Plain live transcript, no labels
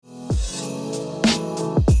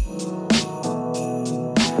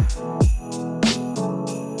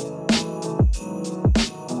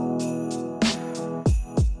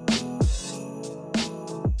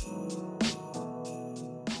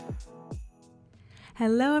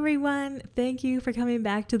Hello, everyone. Thank you for coming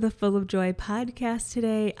back to the Full of Joy podcast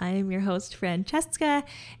today. I am your host, Francesca,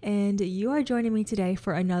 and you are joining me today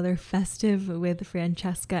for another Festive with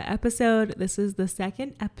Francesca episode. This is the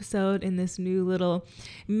second episode in this new little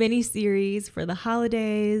mini series for the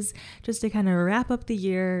holidays, just to kind of wrap up the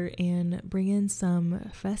year and bring in some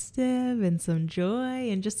festive and some joy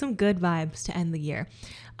and just some good vibes to end the year.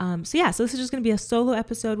 So this is just going to be a solo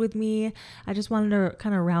episode with me. I just wanted to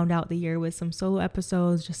kind of round out the year with some solo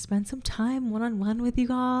episodes, just spend some time one-on-one with you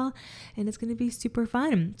all, and it's going to be super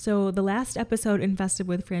fun. So the last episode in Festive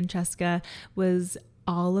with Francesca was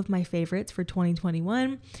all of my favorites for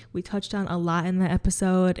 2021. We touched on a lot in the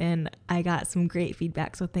episode and I got some great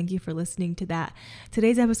feedback, so thank you for listening to that.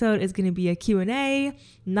 Today's episode is going to be a Q&A.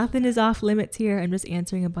 Nothing is off limits here. I'm just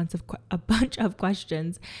answering a bunch of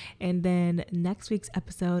questions. And then next week's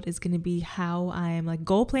episode is going to be how I'm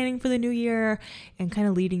goal planning for the new year and kind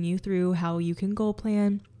of leading you through how you can goal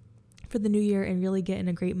plan for the new year and really get in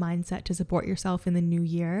a great mindset to support yourself in the new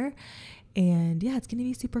year. And it's going to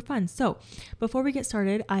be super fun. So before we get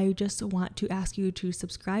started, I just want to ask you to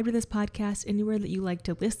subscribe to this podcast anywhere that you like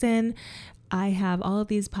to listen. I have all of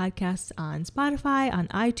these podcasts on Spotify, on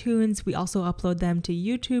iTunes. We also upload them to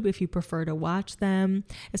YouTube if you prefer to watch them,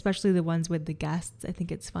 especially the ones with the guests. I think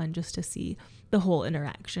it's fun just to see the whole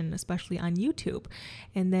interaction, especially on YouTube.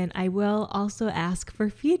 And then I will also ask for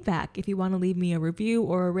feedback. If you want to leave me a review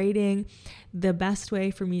or a rating, the best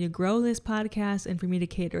way for me to grow this podcast and for me to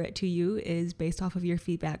cater it to you is based off of your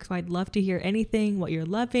feedback. So I'd love to hear anything, what you're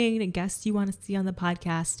loving, guests you want to see on the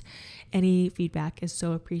podcast. Any feedback is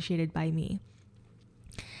so appreciated by me.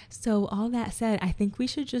 So all that said, I think we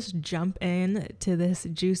should just jump in to this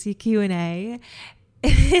juicy Q&A.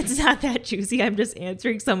 It's not that juicy. I'm just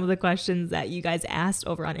answering some of the questions that you guys asked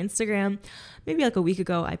over on Instagram. Maybe a week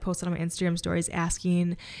ago, I posted on my Instagram stories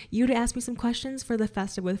asking you to ask me some questions for the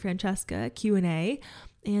Festive with Francesca Q&A.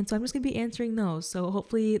 And so I'm just going to be answering those. So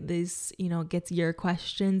hopefully this, gets your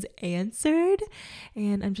questions answered.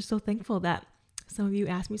 And I'm just so thankful that some of you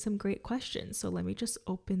asked me some great questions. So let me just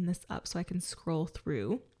open this up so I can scroll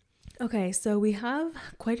through. Okay, so we have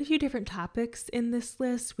quite a few different topics in this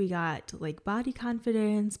list. We got body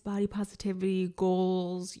confidence, body positivity,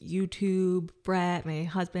 goals, YouTube, Brett, my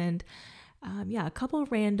husband. A couple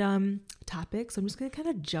of random topics. So I'm just going to kind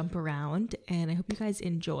of jump around and I hope you guys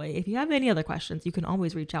enjoy. If you have any other questions, you can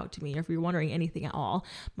always reach out to me. Or if you're wondering anything at all,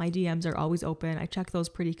 my DMs are always open. I check those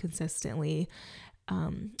pretty consistently.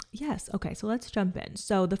 Okay, so let's jump in.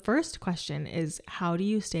 So the first question is, how do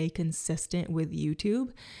you stay consistent with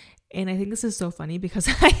YouTube? And I think this is so funny because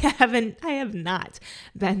I have not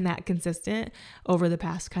been that consistent over the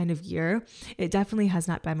past kind of year. It definitely has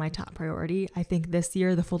not been my top priority. I think this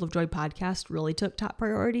year, the Full of Joy podcast really took top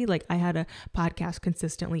priority. I had a podcast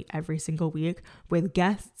consistently every single week with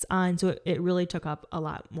guests on. So it really took up a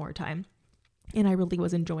lot more time. And I really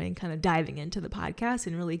was enjoying kind of diving into the podcast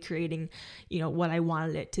and really creating, what I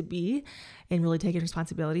wanted it to be and really taking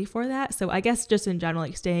responsibility for that. So I guess just in general,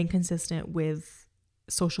 staying consistent with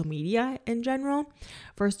social media in general.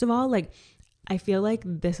 First of all, I feel like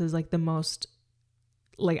this is the most,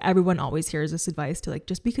 everyone always hears this advice to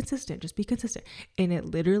just be consistent. And it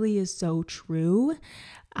literally is so true.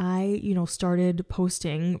 I, started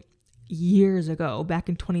posting years ago, back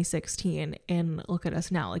in 2016, and look at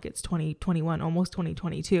us now, it's 2021, almost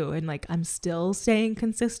 2022, and I'm still staying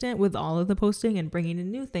consistent with all of the posting and bringing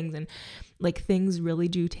in new things, and things really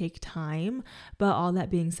do take time. But all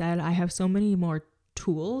that being said, I have so many more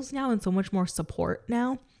tools now and so much more support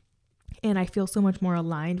now, and I feel so much more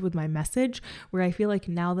aligned with my message, where I feel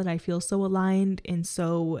now that I feel so aligned and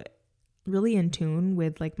so really in tune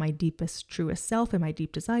with my deepest, truest self and my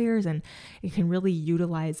deep desires, and it can really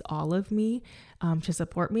utilize all of me to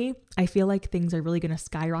support me. I feel things are really going to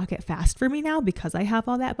skyrocket fast for me now because I have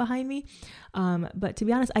all that behind me. But to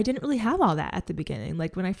be honest, I didn't really have all that at the beginning.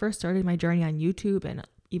 When I first started my journey on YouTube and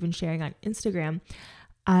even sharing on Instagram,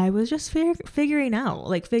 I was just figuring out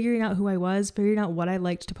who I was, figuring out what I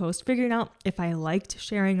liked to post, figuring out if I liked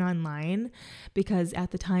sharing online, because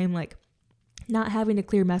at the time, not having a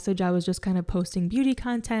clear message, I was just kind of posting beauty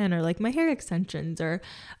content or my hair extensions or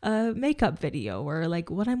a makeup video or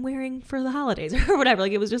what I'm wearing for the holidays or whatever.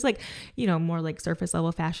 It was just more surface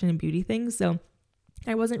level fashion and beauty things. So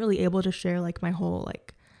I wasn't really able to share my whole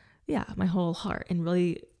my whole heart, and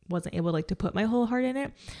really wasn't able to put my whole heart in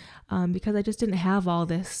it because I just didn't have all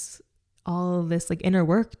all of this like inner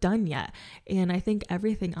work done yet. And I think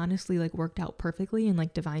everything honestly like worked out perfectly in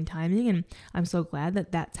like divine timing. And I'm so glad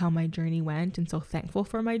that that's how my journey went, and so thankful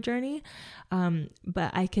for my journey.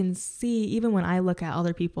 But I can see, even when I look at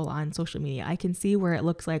other people on social media, I can see where it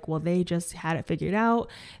looks like, well, they just had it figured out.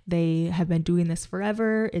 They have been doing this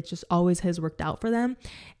forever. It just always has worked out for them.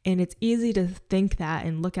 And it's easy to think that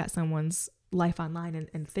and look at someone's life online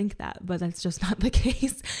and think that, but that's just not the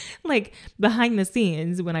case. Like behind the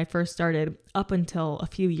scenes, when I first started, up until a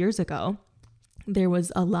few years ago, there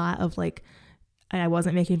was a lot of like, I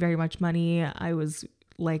wasn't making very much money. I was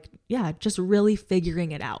like, just really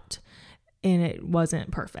figuring it out. And it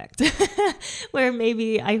wasn't perfect. Where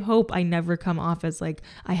maybe I hope I never come off as like,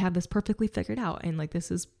 I have this perfectly figured out and like,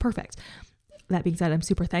 this is perfect. That being said, I'm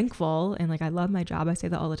super thankful and like I love my job. I say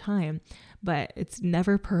that all the time, but it's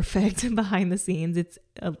never perfect behind the scenes. It's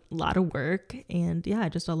a lot of work and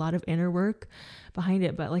just a lot of inner work behind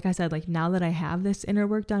it. But like I said, like now that I have this inner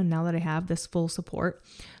work done, now that I have this full support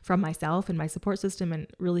from myself and my support system and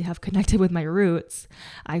really have connected with my roots,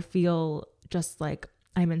 I feel just like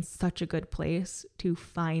I'm in such a good place to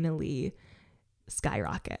finally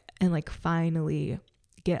skyrocket and like finally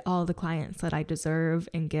get all the clients that I deserve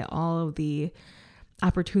and get all of the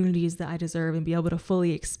opportunities that I deserve and be able to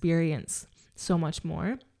fully experience so much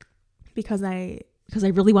more because I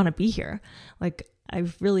really want to be here. Like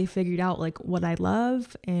I've really figured out like what I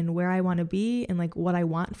love and where I want to be and like what I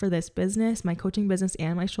want for this business, my coaching business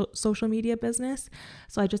and my social media business.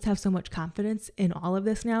 So I just have so much confidence in all of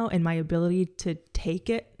this now and my ability to take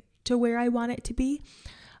it to where I want it to be.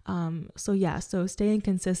 So staying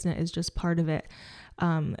consistent is just part of it.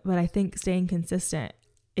 But I think staying consistent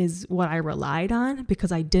is what I relied on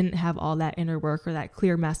because I didn't have all that inner work or that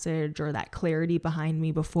clear message or that clarity behind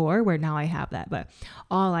me before, where now I have that. But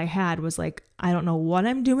all I had was like, I don't know what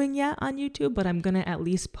I'm doing yet on YouTube, but I'm going to at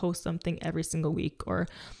least post something every single week or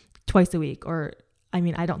twice a week. Or, I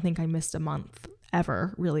mean, I don't think I missed a month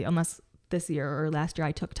ever really, unless this year or last year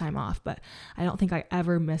I took time off, but I don't think I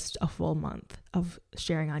ever missed a full month of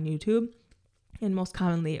sharing on YouTube. And most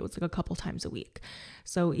commonly, it was like a couple times a week.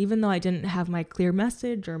 So even though I didn't have my clear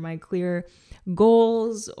message or my clear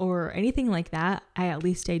goals or anything like that, I at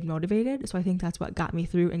least stayed motivated. So I think that's what got me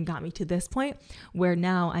through and got me to this point where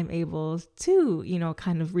now I'm able to,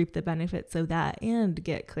 kind of reap the benefits of that and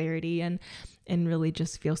get clarity and really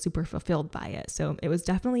just feel super fulfilled by it. So it was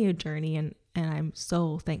definitely a journey and I'm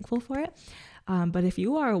so thankful for it. But if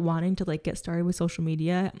you are wanting to like get started with social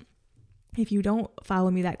media, if you don't follow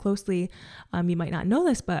me that closely, you might not know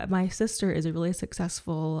this, but my sister is a really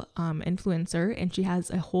successful influencer, and she has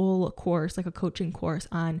a whole course, like a coaching course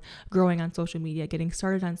on growing on social media, getting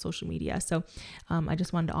started on social media. So I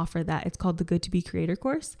just wanted to offer that. It's called the Good to Be Creator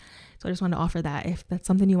course. So I just wanted to offer that if that's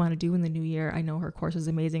something you want to do in the new year. I know her course is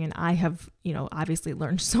amazing, and I have, obviously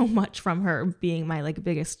learned so much from her, being my like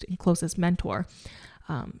biggest and closest mentor.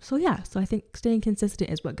 So I think staying consistent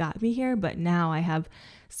is what got me here, but now I have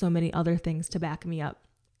so many other things to back me up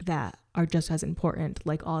that are just as important,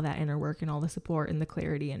 like all that inner work and all the support and the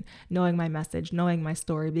clarity and knowing my message, knowing my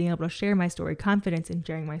story, being able to share my story, confidence in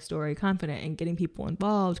sharing my story, confident in getting people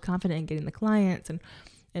involved, confident in getting the clients and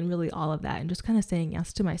really all of that, and just kind of saying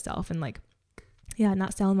yes to myself and like,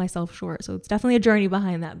 not selling myself short. So it's definitely a journey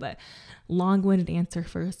behind that, but long-winded answer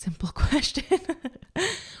for a simple question.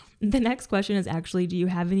 The next question is actually, do you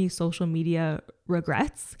have any social media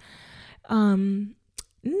regrets?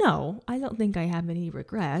 No, I don't think I have any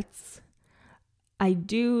regrets. I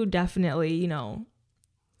do definitely,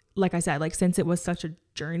 like I said, like since it was such a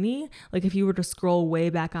journey, like if you were to scroll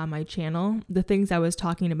way back on my channel, the things I was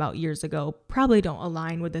talking about years ago probably don't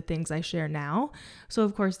align with the things I share now. So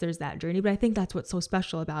of course there's that journey, but I think that's what's so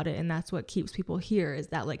special about it. And that's what keeps people here, is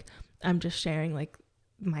that like, I'm just sharing like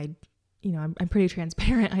my, I'm pretty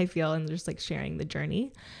transparent, I feel, and just like sharing the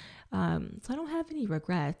journey. So I don't have any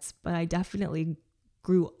regrets, but I definitely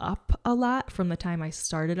grew up a lot from the time I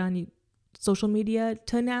started on social media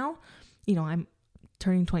to now. I'm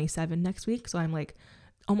turning 27 next week, so I'm like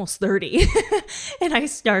almost 30. And I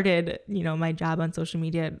started, my job on social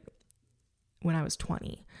media when I was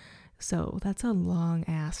 20. So that's a long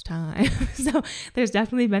ass time. So there's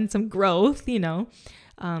definitely been some growth,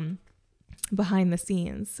 behind the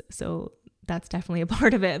scenes. So that's definitely a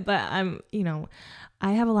part of it. But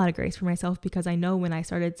I have a lot of grace for myself because I know when I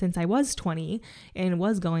started, since I was 20 and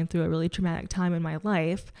was going through a really traumatic time in my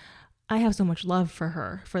life, I have so much love for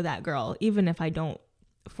her, for that girl, even if I don't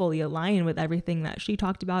fully align with everything that she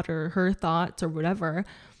talked about or her thoughts or whatever.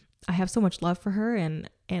 I have so much love for her, and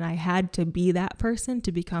I had to be that person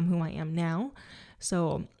to become who I am now.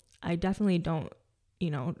 So I definitely don't,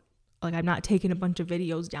 like I'm not taking a bunch of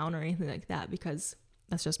videos down or anything like that because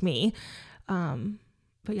that's just me.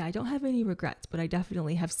 But yeah, I don't have any regrets, but I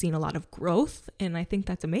definitely have seen a lot of growth, and I think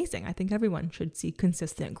that's amazing. I think everyone should see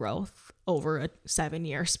consistent growth over a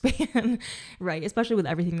 7-year span, right? Especially with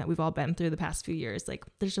everything that we've all been through the past few years. Like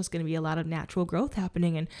there's just going to be a lot of natural growth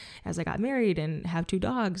happening. And as I got married and have 2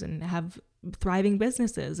 dogs and have thriving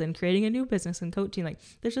businesses and creating a new business and coaching, like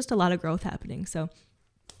there's just a lot of growth happening. So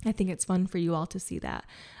I think it's fun for you all to see that.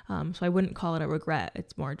 So I wouldn't call it a regret.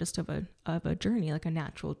 It's more just of a journey, like a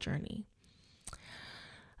natural journey.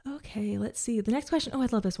 Okay, let's see. The next question. Oh, I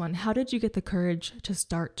love this one. How did you get the courage to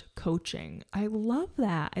start coaching? I love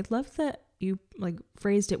that. I love that you like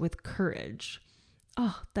phrased it with courage.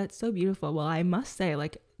 Oh, that's so beautiful. Well, I must say,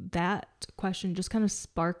 like that question just kind of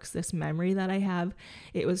sparks this memory that I have.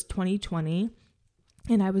 It was 2020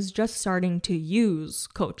 and I was just starting to use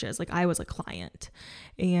coaches. Like I was a client,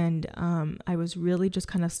 and I was really just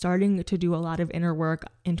kind of starting to do a lot of inner work.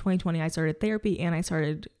 In 2020, I started therapy and I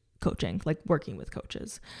started coaching, like working with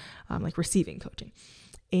coaches, like receiving coaching.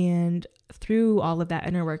 And through all of that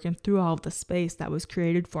inner work and through all of the space that was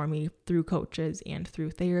created for me through coaches and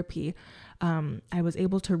through therapy, I was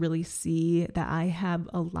able to really see that I have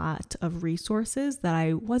a lot of resources that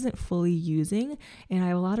I wasn't fully using. And I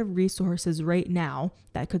have a lot of resources right now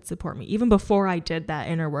that could support me. Even before I did that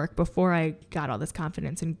inner work, before I got all this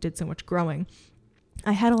confidence and did so much growing,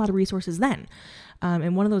 I had a lot of resources then.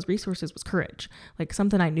 And one of those resources was courage. Like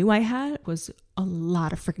something I knew I had was a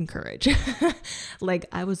lot of freaking courage. Like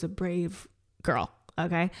I was a brave girl.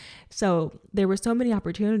 Okay. So there were so many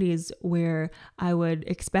opportunities where I would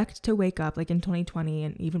expect to wake up, like in 2020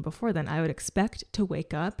 and even before then, I would expect to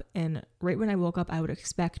wake up, and right when I woke up, I would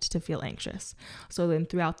expect to feel anxious. So then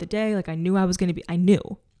throughout the day, like I knew I was going to be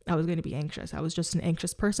anxious. I was just an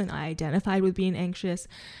anxious person. I identified with being anxious.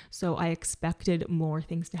 So I expected more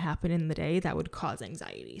things to happen in the day that would cause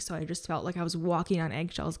anxiety. So I just felt like I was walking on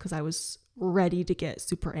eggshells because I was ready to get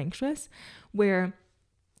super anxious, where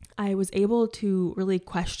I was able to really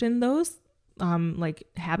question those like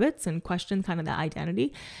habits and question kind of that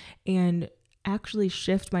identity and actually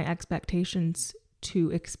shift my expectations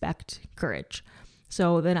to expect courage.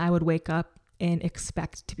 So then I would wake up and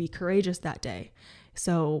expect to be courageous that day.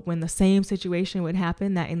 So when the same situation would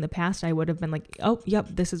happen that in the past I would have been like, oh, yep,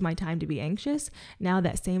 this is my time to be anxious. Now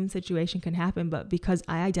that same situation can happen, but because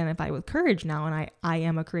I identify with courage now and I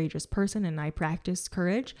am a courageous person and I practice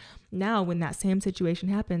courage, now when that same situation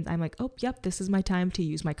happens, I'm like, oh, yep, this is my time to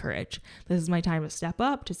use my courage. This is my time to step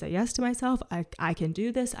up, to say yes to myself. I can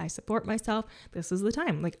do this. I support myself. This is the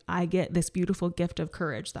time. Like I get this beautiful gift of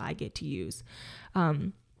courage that I get to use.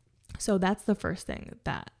 So that's the first thing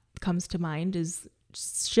that comes to mind, is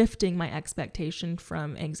shifting my expectation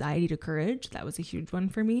from anxiety to courage. That was a huge one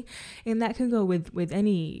for me. And that can go with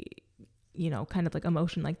any, kind of like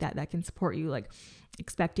emotion like that can support you, like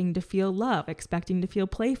expecting to feel love, expecting to feel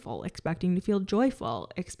playful, expecting to feel joyful,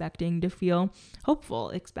 expecting to feel hopeful,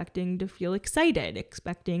 expecting to feel excited,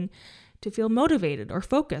 expecting to feel motivated or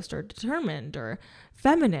focused or determined or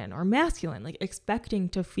feminine or masculine, like expecting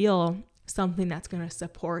to feel something that's going to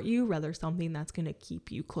support you rather something that's going to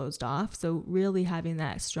keep you closed off. So really having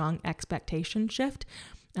that strong expectation shift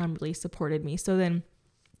really supported me. So then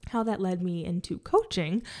how that led me into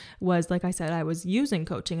coaching was, like I said, I was using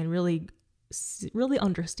coaching and really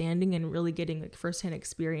understanding and really getting like firsthand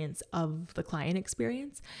experience of the client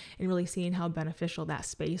experience and really seeing how beneficial that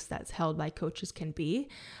space that's held by coaches can be.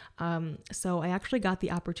 So I actually got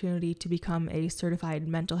the opportunity to become a certified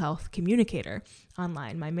mental health communicator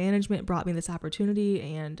online. My management brought me this opportunity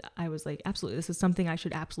and I was like, absolutely, this is something I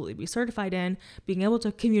should absolutely be certified in, being able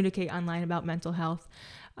to communicate online about mental health.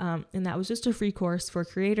 And that was just a free course for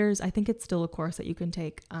creators. I think it's still a course that you can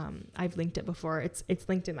take. I've linked it before. It's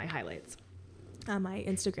linked in my highlights on my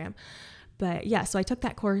Instagram. But yeah, so I took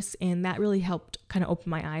that course and that really helped kind of open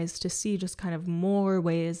my eyes to see just kind of more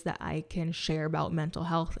ways that I can share about mental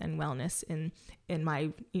health and wellness in my,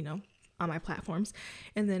 on my platforms.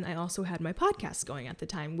 And then I also had my podcast going at the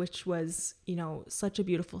time, which was, such a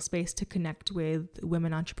beautiful space to connect with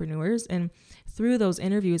women entrepreneurs. And through those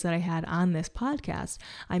interviews that I had on this podcast,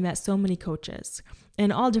 I met so many coaches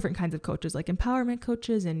and all different kinds of coaches, like empowerment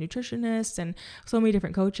coaches and nutritionists and so many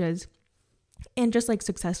different coaches. And just like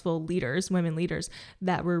successful leaders, women leaders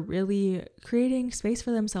that were really creating space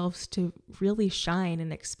for themselves to really shine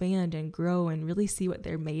and expand and grow and really see what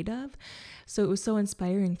they're made of. So it was so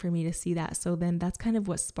inspiring for me to see that. So then that's kind of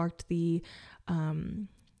what sparked the,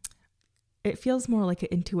 it feels more like an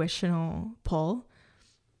intuitional pull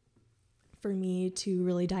for me to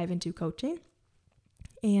really dive into coaching.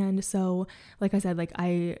 And so, like I said,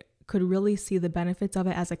 could really see the benefits of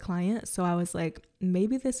it as a client. So I was like,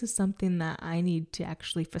 maybe this is something that I need to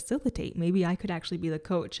actually facilitate. Maybe I could actually be the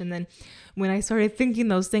coach. And then when I started thinking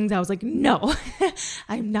those things, I was like, no,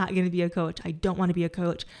 I'm not going to be a coach. I don't want to be a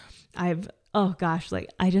coach. Oh gosh, like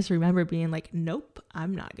I just remember being like, nope,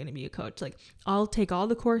 I'm not going to be a coach. Like I'll take all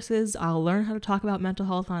the courses. I'll learn how to talk about mental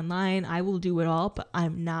health online. I will do it all, but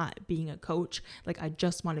I'm not being a coach. Like I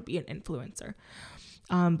just want to be an influencer.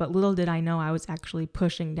 But little did I know I was actually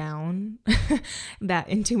pushing down that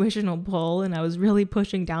intuitional pull, and I was really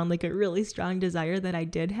pushing down like a really strong desire that I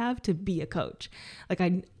did have to be a coach. Like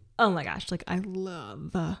oh my gosh, like I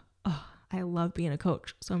love being a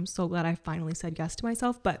coach. So I'm so glad I finally said yes to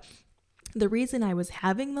myself. But the reason I was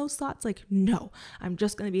having those thoughts, like, no, I'm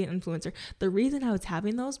just going to be an influencer. The reason I was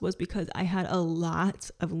having those was because I had a lot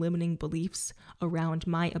of limiting beliefs around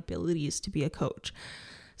my abilities to be a coach.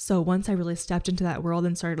 So once I really stepped into that world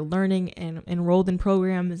and started learning and enrolled in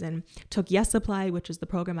programs and took Yes Apply, which is the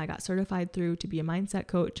program I got certified through to be a mindset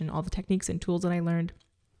coach, and all the techniques and tools that I learned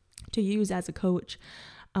to use as a coach.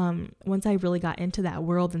 Once I really got into that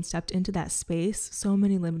world and stepped into that space, so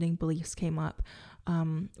many limiting beliefs came up.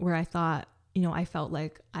 Where I thought, I felt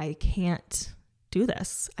like I can't do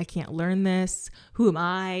this. I can't learn this. Who am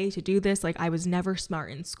I to do this? Like I was never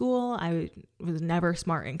smart in school. I was never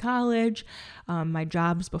smart in college. My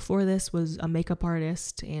jobs before this was a makeup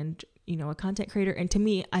artist and, a content creator. And to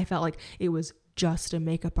me, I felt like it was just a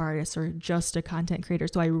makeup artist or just a content creator.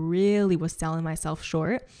 So I really was selling myself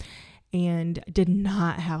short and did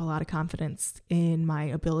not have a lot of confidence in my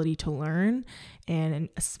ability to learn, and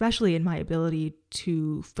especially in my ability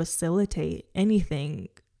to facilitate anything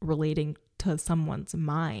relating to someone's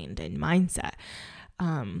mind and mindset.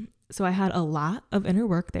 So I had a lot of inner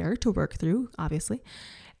work there to work through, obviously.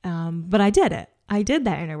 But I did it. I did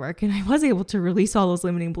that inner work, and I was able to release all those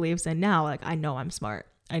limiting beliefs. And now, like, I know I'm smart.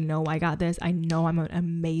 I know I got this. I know I'm an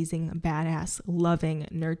amazing, badass, loving,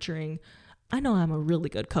 nurturing. I know I'm a really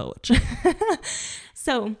good coach.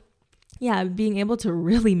 So yeah, being able to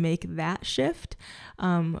really make that shift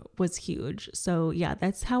was huge. So yeah,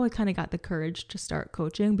 that's how I kind of got the courage to start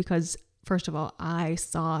coaching, because first of all, I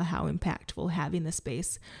saw how impactful having the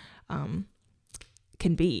space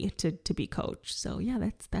can be to be coached. So yeah,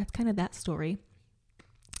 that's kind of that story.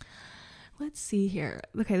 Let's see here.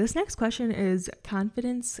 Okay, this next question is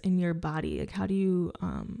confidence in your body. Like how do you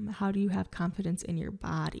have confidence in your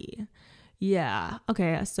body? Yeah.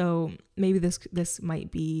 Okay. So maybe this might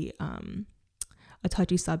be a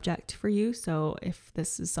touchy subject for you. So if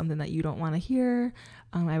this is something that you don't want to hear,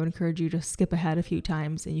 I would encourage you to skip ahead a few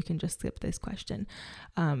times and you can just skip this question.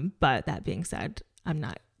 But that being said, I'm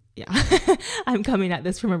coming at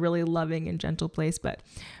this from a really loving and gentle place. But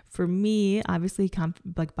for me, obviously,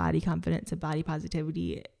 like body confidence and body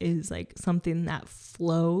positivity is like something that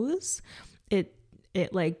flows.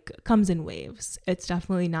 It like comes in waves. It's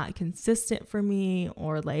definitely not consistent for me,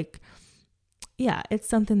 or like, yeah, it's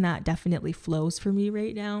something that definitely flows for me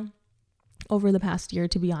right now. Over the past year,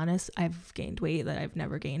 to be honest, I've gained weight that I've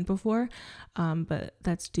never gained before. But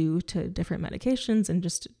that's due to different medications and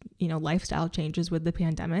just, lifestyle changes with the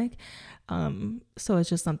pandemic. So it's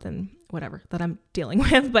just something, whatever, that I'm dealing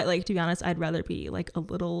with. But like, to be honest, I'd rather be like a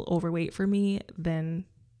little overweight for me than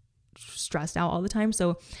stressed out all the time.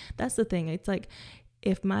 So that's the thing. It's like,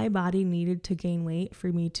 if my body needed to gain weight for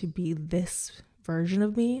me to be this version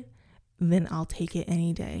of me, then I'll take it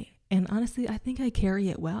any day. And honestly, I think I carry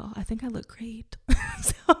it well. I think I look great.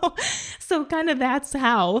 So kind of that's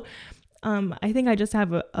how, I think I just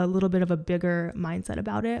have a little bit of a bigger mindset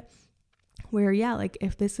about it, where, yeah, like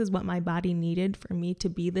if this is what my body needed for me to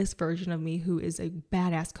be this version of me who is a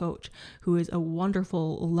badass coach, who is a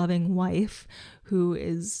wonderful, loving wife, who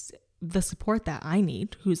is the support that I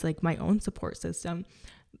need, who's like my own support system.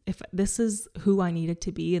 If this is who I needed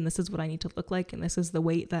to be, and this is what I need to look like, and this is the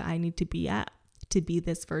weight that I need to be at to be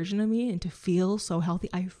this version of me and to feel so healthy.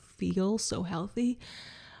 I feel so healthy.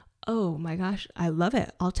 Oh my gosh, I love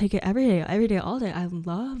it. I'll take it every day, all day. I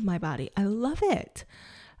love my body. I love it.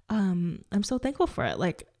 I'm so thankful for it.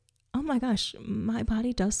 Like, oh my gosh, my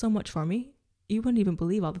body does so much for me. You wouldn't even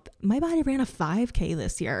believe my body ran a 5K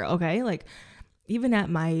this year. Okay. Like, even at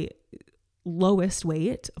my lowest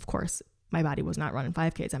weight, of course, my body was not running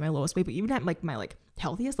 5Ks at my lowest weight, but even at like my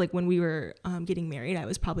healthiest, like when we were getting married, I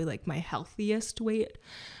was probably like my healthiest weight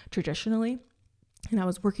traditionally. And I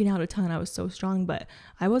was working out a ton. I was so strong, but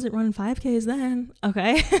I wasn't running 5Ks then.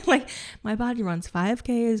 Okay. Like my body runs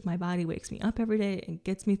 5Ks. My body wakes me up every day and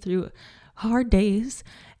gets me through hard days.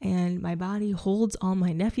 And my body holds all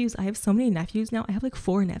my nephews. I have so many nephews now. I have like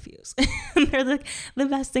 4 nephews. And they're like the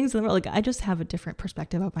best things in the world. Like I just have a different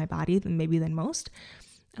perspective of my body than most.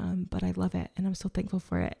 But I love it and I'm so thankful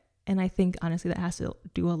for it. And I think honestly that has to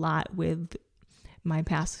do a lot with my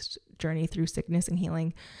past journey through sickness and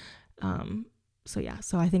healing. So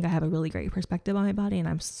I think I have a really great perspective on my body and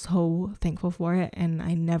I'm so thankful for it. And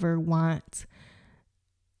I never want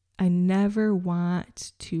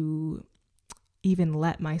to even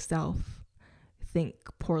let myself think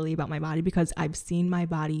poorly about my body, because I've seen my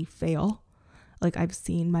body fail. Like I've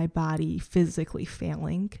seen my body physically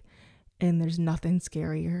failing, and there's nothing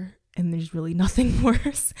scarier and there's really nothing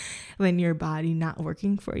worse than your body not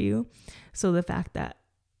working for you. So the fact that,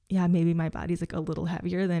 yeah, maybe my body's like a little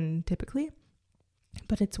heavier than typically,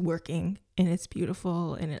 but it's working and it's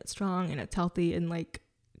beautiful and it's strong and it's healthy, and like,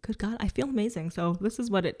 good God, I feel amazing. So this is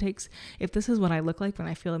what it takes. If this is what I look like when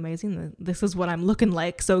I feel amazing, then this is what I'm looking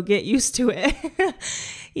like. So get used to it,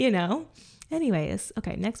 Anyways,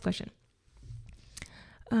 okay, next question.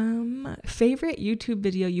 Favorite YouTube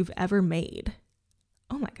video you've ever made?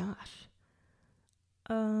 Oh my gosh.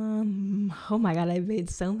 Oh my God, I've made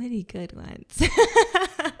so many good ones.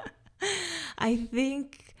 I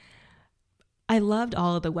think I loved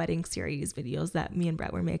all of the wedding series videos that me and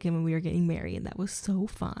Brett were making when we were getting married, and that was so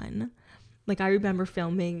fun. Like I remember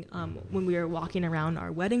filming when we were walking around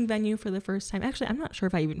our wedding venue for the first time. Actually, I'm not sure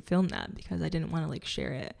if I even filmed that because I didn't want to like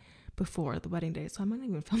share it before the wedding day, so I'm not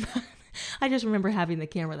even film that. I just remember having the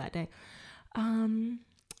camera that day.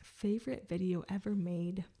 Favorite video ever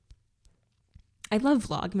made? I love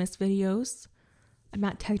Vlogmas videos. I'm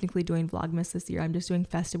not technically doing Vlogmas this year. I'm just doing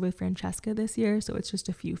Festive with Francesca this year. So it's just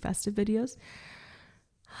a few festive videos.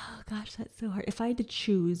 Oh gosh, that's so hard. If I had to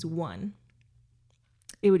choose one,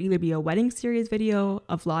 it would either be a wedding series video,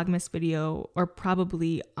 a Vlogmas video, or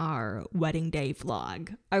probably our wedding day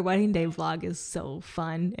vlog. Our wedding day vlog is so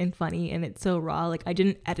fun and funny, and it's so raw. Like I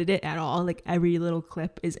didn't edit it at all. Like every little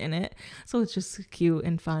clip is in it. So it's just cute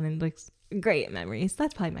and fun and like great memories.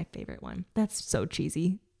 That's probably my favorite one. That's so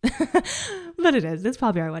cheesy. But it is. It's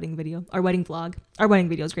probably our wedding video, our wedding vlog. Our wedding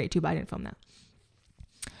video is great too, but I didn't film that.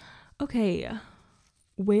 Okay.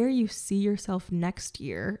 Where you see yourself next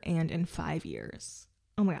year and in 5 years?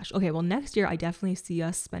 Oh my gosh. Okay. Well, next year, I definitely see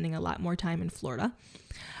us spending a lot more time in Florida.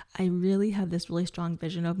 I really have this really strong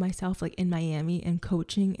vision of myself like in Miami and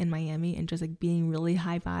coaching in Miami and just like being really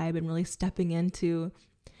high vibe and really stepping into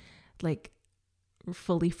like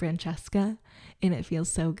fully Francesca, and it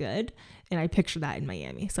feels so good. And I picture that in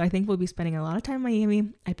Miami. So I think we'll be spending a lot of time in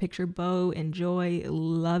Miami. I picture Bo and Joy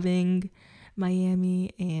loving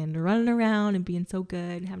Miami and running around and being so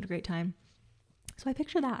good and having a great time. So I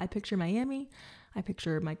picture that. I picture Miami. I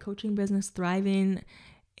picture my coaching business thriving,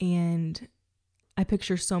 and I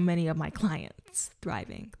picture so many of my clients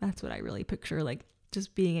thriving. That's what I really picture, like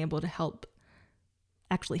just being able to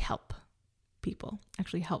actually help people,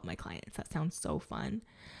 actually help my clients. That sounds so fun.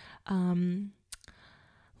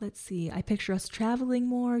 Let's see. I picture us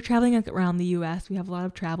traveling around the US. We have a lot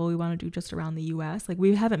of travel we want to do just around the US. Like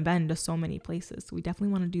we haven't been to so many places, so we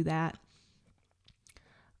definitely want to do that.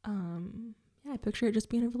 I picture it just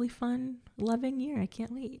being a really fun, loving year. I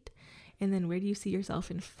can't wait. And then where do you see yourself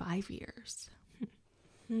in 5 years?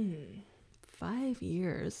 5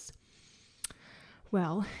 years.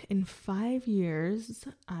 Well, in 5 years,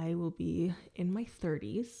 I will be in my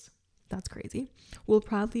 30s. That's crazy. We'll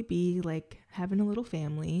probably be like having a little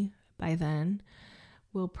family by then.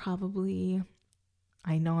 I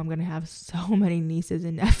know I'm going to have so many nieces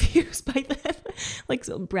and nephews by then. Like,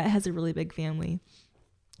 so Brett has a really big family.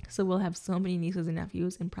 So we'll have so many nieces and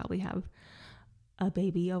nephews and probably have a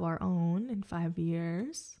baby of our own in 5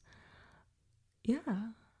 years. Yeah.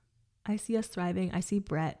 I see us thriving. I see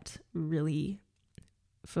Brett really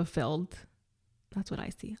fulfilled. That's what I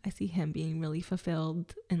see. I see him being really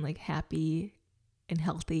fulfilled and like happy and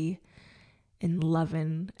healthy and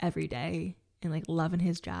loving every day and like loving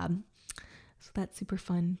his job. So that's super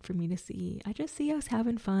fun for me to see. I just see us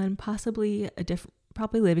having fun, probably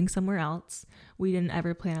living somewhere else. We didn't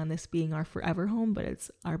ever plan on this being our forever home, but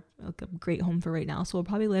it's our like a great home for right now. So we'll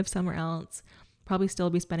probably live somewhere else. Probably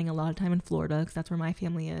still be spending a lot of time in Florida because that's where my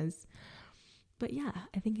family is. But yeah,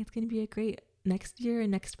 I think it's going to be a great next year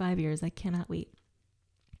and next 5 years. I cannot wait.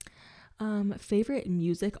 Favorite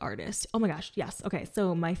music artist. Oh my gosh. Yes. Okay.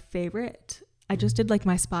 So my favorite, I just did like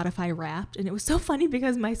my Spotify Wrapped, and it was so funny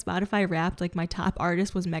because my Spotify Wrapped, like my top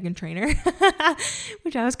artist was Meghan Trainor,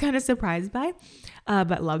 which I was kind of surprised by,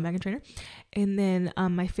 but love Meghan Trainor. And then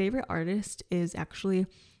my favorite artist is actually,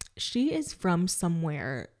 she is from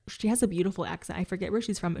somewhere. She has a beautiful accent. I forget where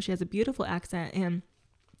she's from, but she has a beautiful accent, and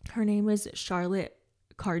her name is Charlotte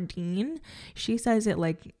Cardin. She says it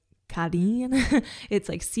like Cardin. It's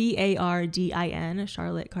like Cardin,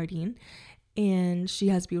 Charlotte Cardin. and she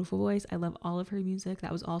has a beautiful voice. I love all of her music.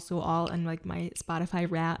 That was also all on like my Spotify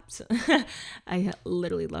Wrapped. I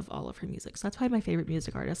literally love all of her music. So that's probably my favorite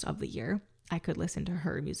music artist of the year. I could listen to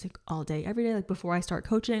her music all day, every day. Like before I start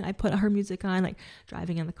coaching, I put her music on. Like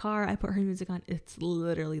driving in the car, I put her music on. It's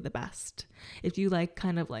literally the best. If you like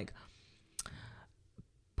kind of like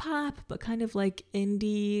pop, but kind of like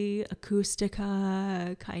indie,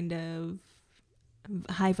 acoustica, kind of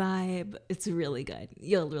high vibe, it's really good.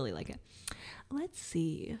 You'll really like it. Let's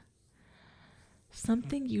see.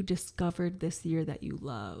 Something you discovered this year that you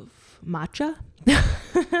love. Matcha.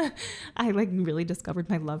 I like really discovered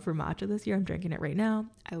my love for matcha this year. I'm drinking it right now.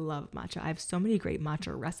 I love matcha. I have so many great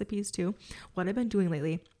matcha recipes too. What I've been doing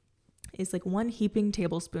lately is like 1 heaping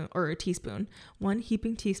tablespoon or a teaspoon, 1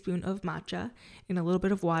 heaping teaspoon of matcha in a little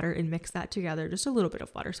bit of water and mix that together. Just a little bit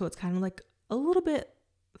of water. So it's kind of like a little bit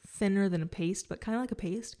thinner than a paste, but kind of like a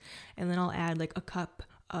paste. And then I'll add like a cup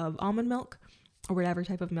of almond milk or whatever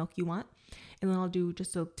type of milk you want. And then I'll do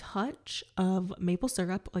just a touch of maple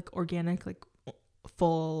syrup, like organic, like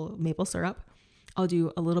full maple syrup. I'll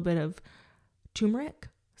do a little bit of turmeric,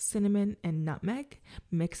 cinnamon, and nutmeg.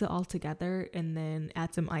 Mix it all together and then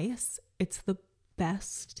add some ice. It's the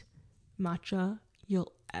best matcha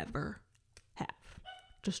you'll ever have.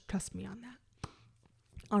 Just trust me on that.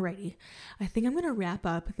 Alrighty, I think I'm going to wrap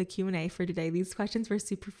up the Q&A for today. These questions were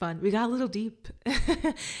super fun. We got a little deep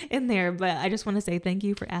in there, but I just want to say thank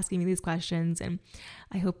you for asking me these questions, and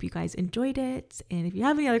I hope you guys enjoyed it. And if you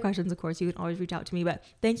have any other questions, of course, you can always reach out to me. But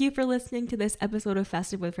thank you for listening to this episode of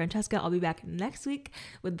Festive with Francesca. I'll be back next week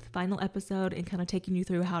with the final episode and kind of taking you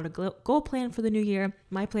through how to goal plan for the new year,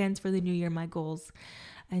 my plans for the new year, my goals,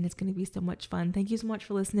 and it's going to be so much fun. Thank you so much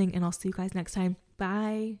for listening, and I'll see you guys next time.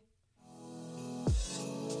 Bye.